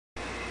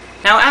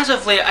Now, as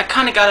of late, I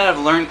kind of got out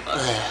of learn. I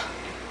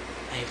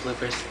hate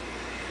bloopers.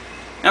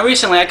 Now,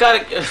 recently, I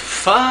got a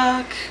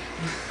fuck.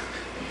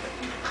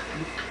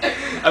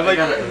 I'm like,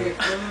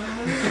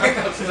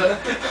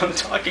 I'm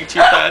talking too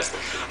fast.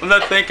 I'm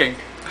not thinking.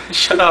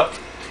 Shut up.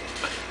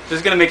 This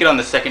is gonna make it on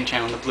the second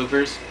channel, the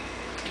bloopers.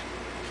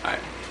 Alright.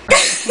 I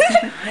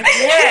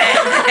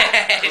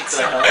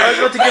was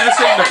about to give a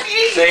signal.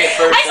 Say it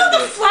first. I saw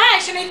the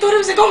flash and I thought it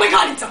was like, oh my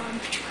god, it's on.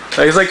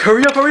 He's like,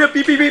 hurry up,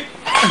 beep, beep, beep.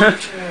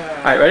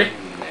 Alright, ready?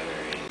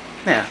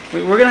 Yeah,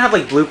 we're gonna have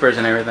like bloopers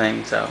and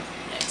everything, so.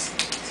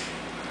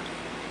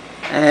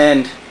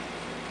 And.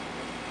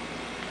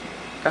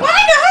 Why the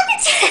heck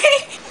is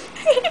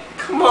it?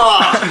 Come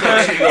on!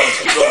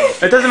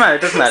 It doesn't matter,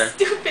 it doesn't matter.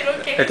 Stupid,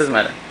 okay. It doesn't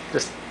matter.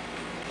 Just.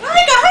 Why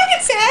the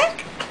heck is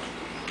it?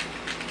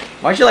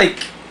 Why'd you like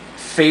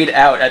fade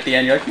out at the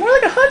end? You're like, more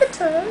like a heart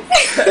attack.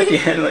 At the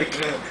end, like.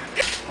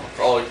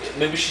 Oh,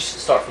 maybe she should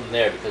start from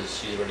there because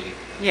she's already.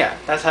 Yeah,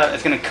 that's how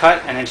it's gonna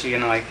cut, and then she's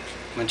gonna like,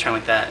 I'm gonna turn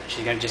like that.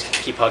 She's gonna just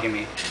keep hugging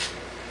me.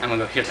 I'm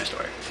gonna go, here's my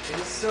story. Is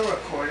it still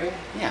recording?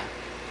 Yeah.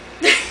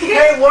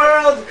 Hey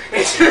world!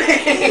 It's me!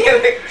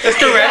 It's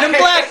the random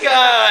black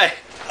guy!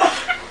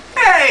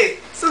 Hey!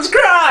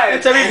 Subscribe!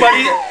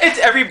 It's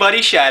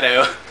everybody's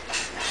shadow.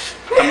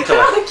 Coming to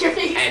life.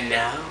 And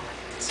now...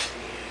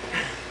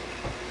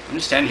 I'm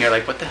just standing here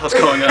like, what the hell's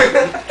going on?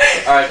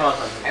 Alright, come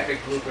on. Epic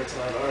blooper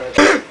time,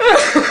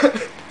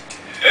 alright.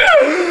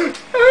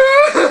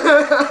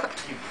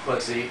 You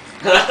pussy.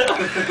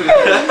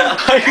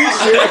 Are you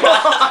serious?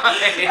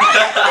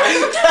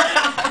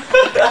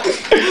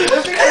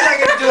 Just because I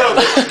can do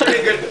a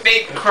pretty good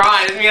fake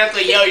cry doesn't mean I have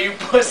to yell you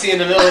pussy in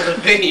the middle of the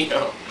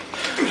video.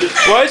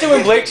 Why is it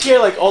when Blake's here,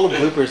 like, all the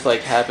bloopers,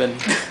 like, happen?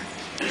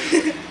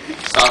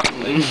 Stop.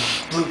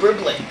 Blooper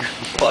Blake.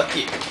 Fuck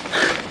you.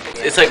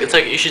 It's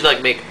like you should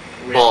like make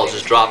balls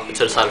just drop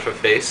to the side of her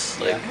face,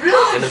 like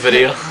in the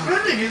video.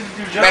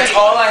 That's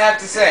all I have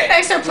to say.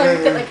 I start playing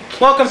with it like a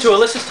kid. Welcome to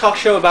Alyssa's talk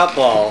show about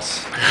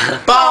balls.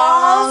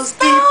 Balls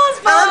deep. Balls,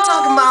 I'm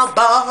talking about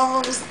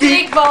balls deep.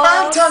 Big balls.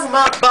 I'm talking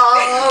about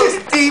balls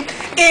deep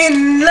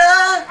in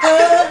love.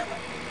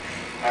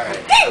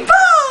 Alright. Big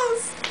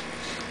balls!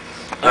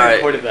 I Alright.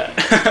 recorded that.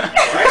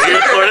 You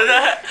recorded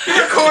that?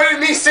 You recorded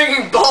me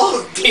singing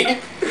balls deep.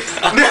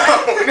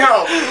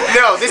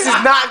 No, this is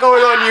not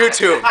going on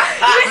YouTube.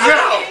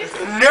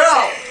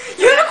 No.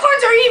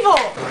 Unicorns are evil!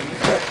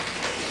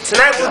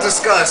 Tonight we'll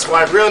discuss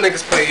why real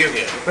niggas play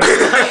Yu-Gi-Oh.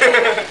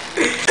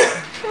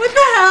 What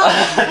the hell?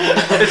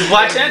 It's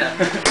Black Santa.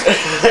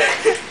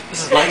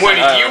 What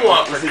did you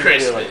want for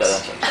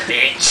Christmas,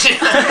 bitch?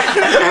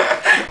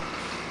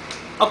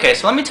 Okay,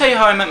 so let me tell you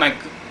how I met my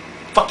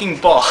fucking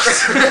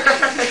boss.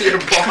 Your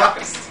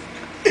boss.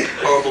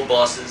 Horrible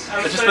bosses.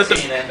 I was just put the-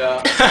 13 and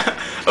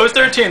I was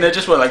 13, they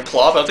just went like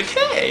plop. I was like,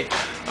 hey.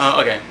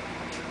 Okay.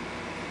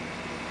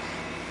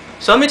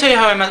 So let me tell you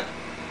how I met.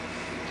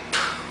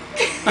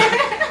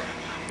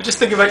 I just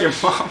think about your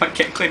mom. I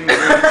can't clean my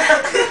room.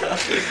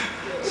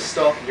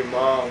 stalking your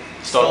mom.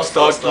 Stalking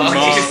your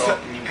mom.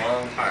 Stalking your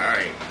mom.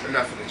 Alright,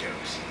 enough of the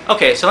jokes.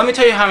 Okay, so let me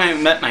tell you how I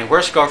met my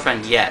worst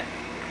girlfriend yet.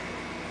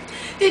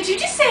 Did you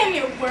just say I'm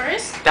your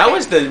worst? That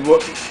was the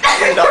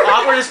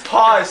awkwardest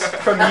pause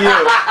from you.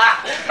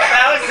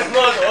 That was the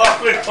most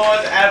awkward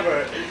pause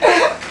ever.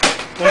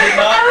 Was it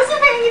not? I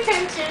wasn't paying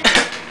attention.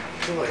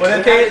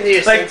 When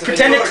they like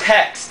pretend to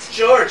text,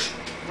 George,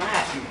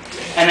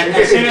 laugh. and then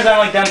as soon as I'm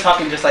like done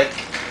talking, just like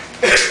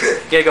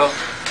here you go.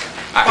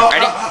 Alright,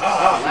 ready?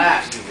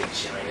 Laugh, you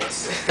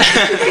vaginas.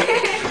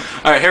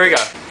 Alright, here we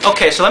go.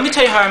 Okay, so let me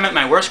tell you how I met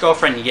my worst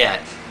girlfriend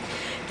yet.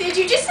 Did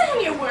you just say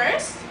I'm your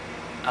worst?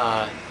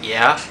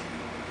 Yeah.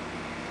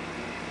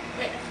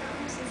 Wait, I forgot what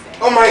I was gonna say.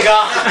 Oh my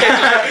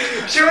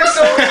god. She was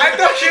so. I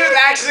thought she was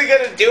actually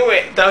gonna do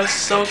it. That was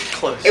so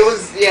close. It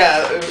was,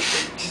 yeah. It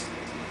was just,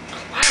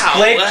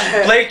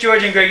 wow. Blake,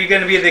 George, and Greg, you're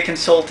gonna be the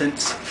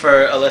consultants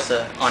for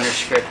Alyssa on her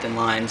script and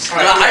lines.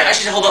 I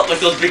should hold up like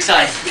those big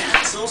signs.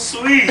 Yeah, so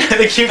sweet.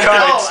 The cue No,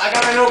 cards. I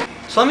gotta know.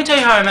 So let me tell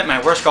you how I met my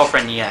worst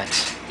girlfriend yet.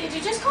 Did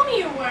you just call me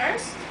your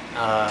worst?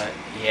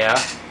 Yeah.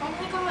 Oh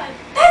my god.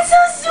 That's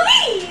so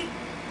sweet!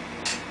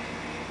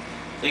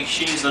 I think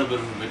she needs a little bit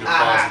of a bigger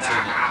pause.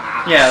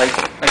 Yeah, like,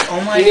 oh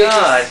my You need to-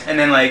 god. And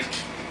then like,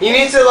 You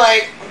need to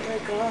like. Oh my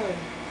god.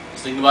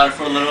 Just think about it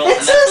for a little.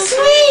 That's so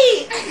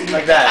sweet!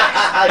 like that.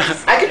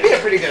 I could be a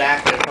pretty good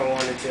actor if I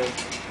wanted to,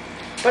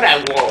 but I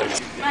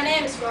won't. My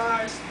name is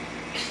Fars.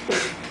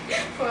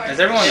 Is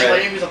everyone My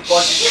ready? name is a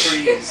bunch of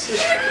trees.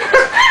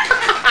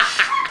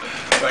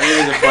 My name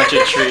is a bunch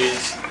of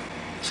trees.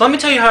 So let me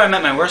tell you how I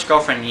met my worst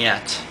girlfriend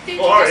yet. Did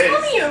you just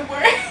call me your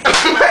worst?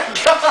 Oh my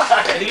god.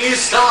 I think you need to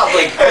stop,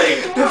 like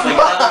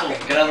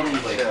get out of the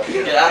room, get out of the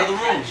room, get out of the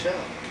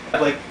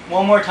room. Like,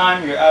 one more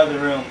time, you're out of the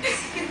room.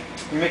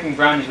 You're making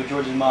brownies with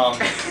George's mom.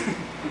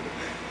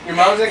 Your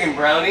mom's making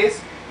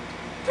brownies?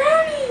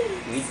 Brownies!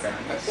 We eat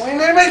brownies. Why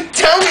didn't anybody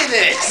tell me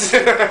this?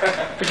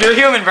 But you're a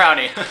human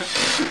brownie.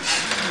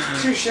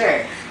 Touche.